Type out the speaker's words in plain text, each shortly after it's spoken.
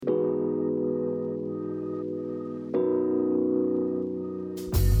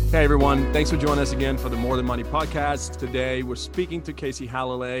Hey everyone, thanks for joining us again for the More Than Money podcast. Today we're speaking to Casey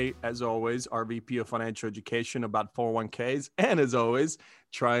Halliday, as always, our VP of Financial Education, about 401ks, and as always,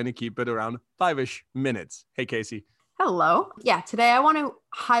 trying to keep it around 5-ish minutes. Hey Casey. Hello. Yeah, today I want to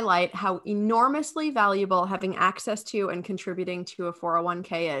highlight how enormously valuable having access to and contributing to a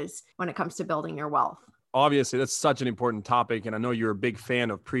 401k is when it comes to building your wealth. Obviously, that's such an important topic, and I know you're a big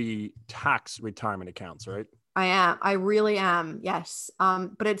fan of pre-tax retirement accounts, right? I am. I really am. Yes.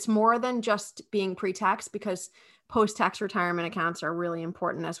 But it's more than just being pre-tax, because post-tax retirement accounts are really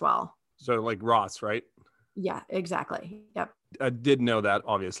important as well. So like Roths, right? Yeah, exactly. Yep. I did know that,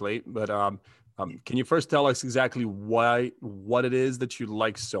 obviously, but can you first tell us exactly what it is that you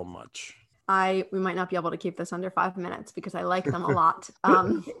like so much? We might not be able to keep this under 5 minutes because I like them a lot,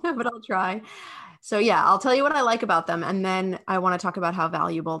 but I'll try. So yeah, I'll tell you what I like about them, and then I want to talk about how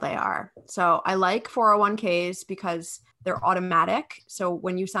valuable they are. So I like 401ks because they're automatic. So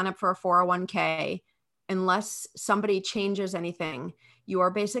when you sign up for a 401k, unless somebody changes anything, you are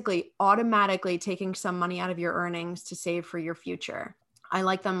basically automatically taking some money out of your earnings to save for your future. I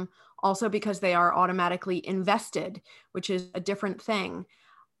like them also because they are automatically invested, which is a different thing.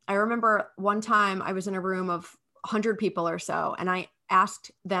 I remember one time I was in a room of 100 people or so, and I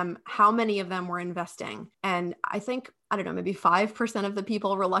asked them how many of them were investing. And I think, I don't know, maybe 5% of the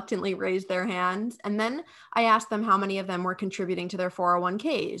people reluctantly raised their hands. And then I asked them how many of them were contributing to their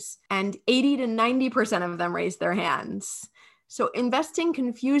 401ks, and 80 to 90% of them raised their hands. So investing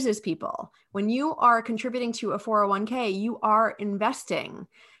confuses people. When you are contributing to a 401k, you are investing.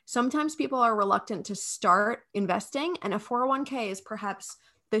 Sometimes people are reluctant to start investing, and a 401k is perhaps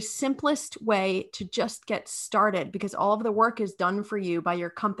the simplest way to just get started because all of the work is done for you by your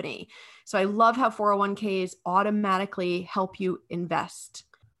company. So I love how 401ks automatically help you invest.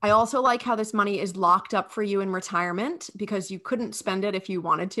 I also like how this money is locked up for you in retirement because you couldn't spend it if you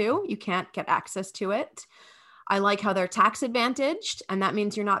wanted to. You can't get access to it. I like how they're tax advantaged, and that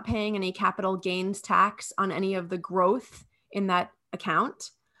means you're not paying any capital gains tax on any of the growth in that account.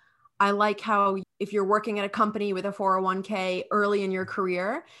 I like how if you're working at a company with a 401k early in your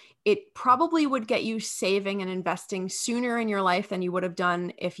career, it probably would get you saving and investing sooner in your life than you would have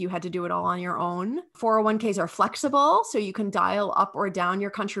done if you had to do it all on your own. 401ks are flexible, so you can dial up or down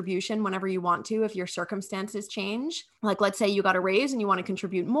your contribution whenever you want to if your circumstances change. Like, let's say you got a raise and you want to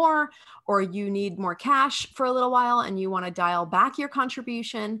contribute more, or you need more cash for a little while and you want to dial back your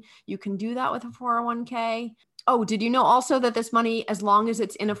contribution. You can do that with a 401k. Oh, did you know also that this money, as long as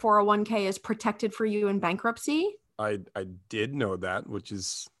it's in a 401k, is protected for you in bankruptcy? I did know that, which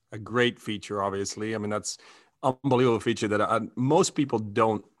is a great feature, obviously. I mean, that's unbelievable feature that most people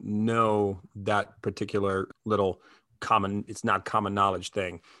don't know, that particular little it's not common knowledge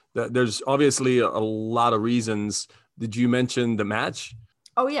thing. There's obviously a lot of reasons. Did you mention the match?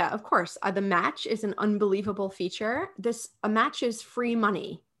 Oh yeah, of course. The match is an unbelievable feature. A match is free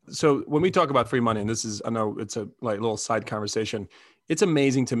money. So when we talk about free money, and this is, I know it's a little side conversation, it's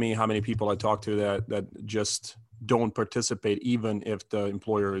amazing to me how many people I talk to that just don't participate, even if the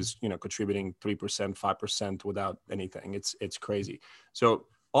employer is, contributing 3%, 5% without anything. It's crazy. So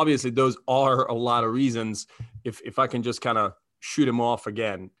obviously those are a lot of reasons. If I can just kind of shoot them off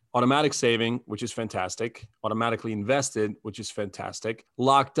again: automatic saving, which is fantastic; automatically invested, which is fantastic;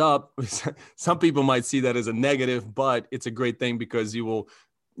 locked up. Some people might see that as a negative, but it's a great thing because you will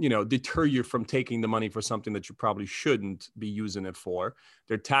deter you from taking the money for something that you probably shouldn't be using it for.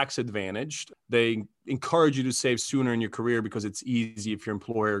 They're tax advantaged. They encourage you to save sooner in your career because it's easy. If your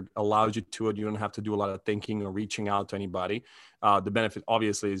employer allows you to it, you don't have to do a lot of thinking or reaching out to anybody. The benefit,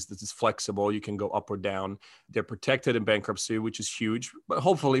 obviously, is this is flexible. You can go up or down. They're protected in bankruptcy, which is huge. But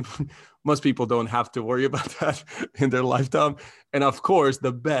hopefully, most people don't have to worry about that in their lifetime. And of course,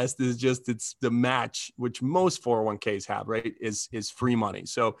 the best is just it's the match, which most 401ks have, right? Is free money.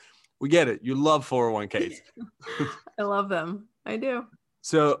 So we get it. You love 401ks. I love them. I do.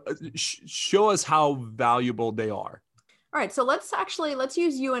 So show us how valuable they are. All right. So let's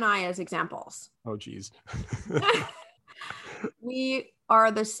use you and I as examples. Oh, geez. We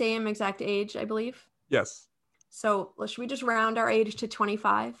are the same exact age, I believe. Yes. So should we just round our age to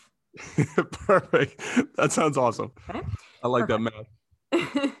 25? Perfect. That sounds awesome. Okay. I like that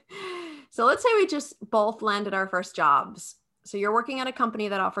math. So let's say we just both landed our first jobs. So you're working at a company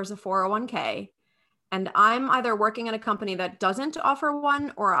that offers a 401k, and I'm either working at a company that doesn't offer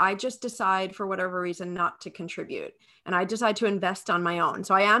one, or I just decide for whatever reason not to contribute. And I decide to invest on my own.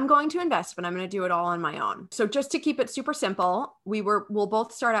 So I am going to invest, but I'm going to do it all on my own. So just to keep it super simple, we'll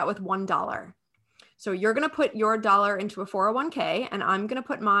both start out with $1. So you're going to put your dollar into a 401k, and I'm going to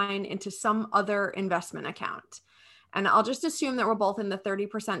put mine into some other investment account. And I'll just assume that we're both in the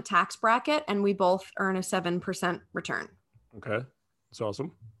 30% tax bracket and we both earn a 7% return. Okay. That's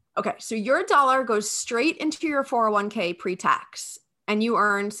awesome. Okay. So your dollar goes straight into your 401k pre-tax and you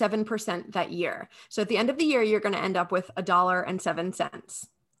earn 7% that year. So at the end of the year, you're going to end up with $1.07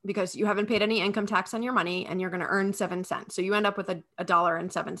 because you haven't paid any income tax on your money and you're going to earn 7 cents. So you end up with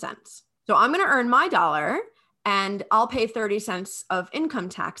 $1.07. So I'm going to earn my dollar and I'll pay 30 cents of income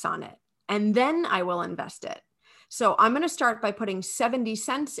tax on it. And then I will invest it. So I'm going to start by putting 70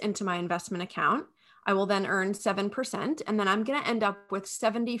 cents into my investment account. I will then earn 7%. And then I'm going to end up with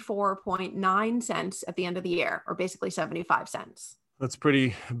 74.9 cents at the end of the year, or basically 75 cents. That's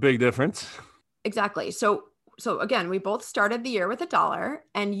pretty big difference. Exactly. So again, we both started the year with $1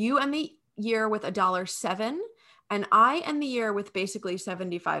 and you end the year with $1.07 and I end the year with basically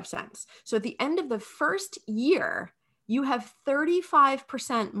 75 cents. So at the end of the first year, you have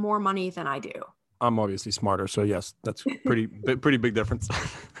 35% more money than I do. I'm obviously smarter. So yes, that's pretty big difference.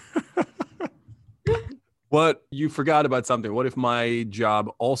 What you forgot about something. What if my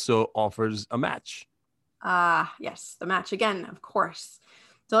job also offers a match? Yes, the match again, of course.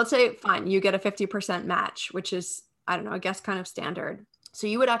 So let's say, fine, you get a 50% match, which is, I don't know, I guess kind of standard. So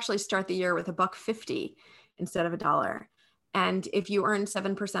you would actually start the year with $1.50 instead of $1. And if you earn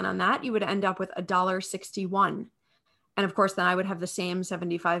 7% on that, you would end up with $1.61. And of course, then I would have the same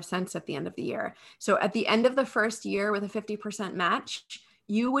 75 cents at the end of the year. So at the end of the first year with a 50% match,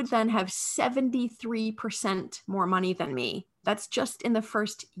 you would then have 73% more money than me. That's just in the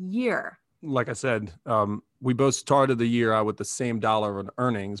first year. Like I said, we both started the year out with the same dollar in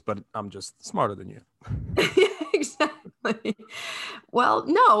earnings, but I'm just smarter than you. Exactly. Well,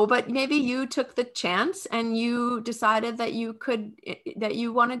 no, but maybe you took the chance and you decided that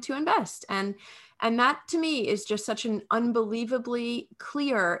you wanted to invest. And that to me is just such an unbelievably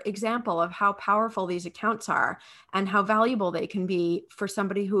clear example of how powerful these accounts are and how valuable they can be for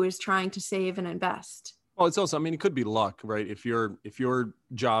somebody who is trying to save and invest. Well, it's also, I mean, it could be luck, right? If your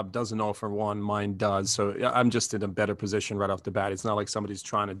job doesn't offer one, mine does. So I'm just in a better position right off the bat. It's not like somebody's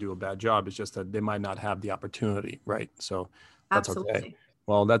trying to do a bad job. It's just that they might not have the opportunity, right? So that's Absolutely. Okay.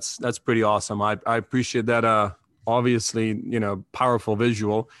 Well, that's pretty awesome. I appreciate that. Obviously, powerful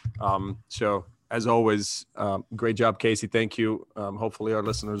visual. So as always, great job, Casey. Thank you. Hopefully our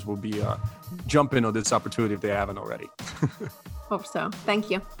listeners will be jumping on this opportunity if they haven't already. Hope so. Thank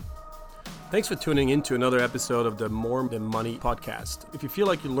you. Thanks for tuning in to another episode of the More Than Money podcast. If you feel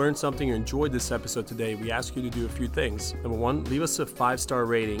like you learned something or enjoyed this episode today, we ask you to do a few things. Number one, leave us a 5-star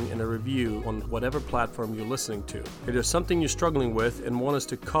rating and a review on whatever platform you're listening to. If there's something you're struggling with and want us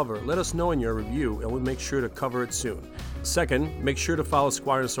to cover, let us know in your review and we'll make sure to cover it soon. Second, make sure to follow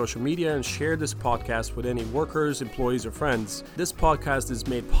Squire on social media and share this podcast with any workers, employees, or friends. This podcast is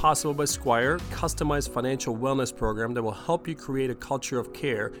made possible by Squire, customized financial wellness program that will help you create a culture of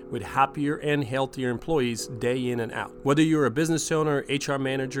care with happier and healthier employees day in and out. Whether you're a business owner, HR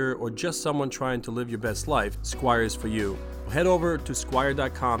manager, or just someone trying to live your best life, Squire is for you. Head over to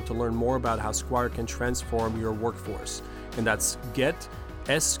squire.com to learn more about how Squire can transform your workforce. And that's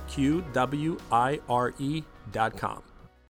squire.com.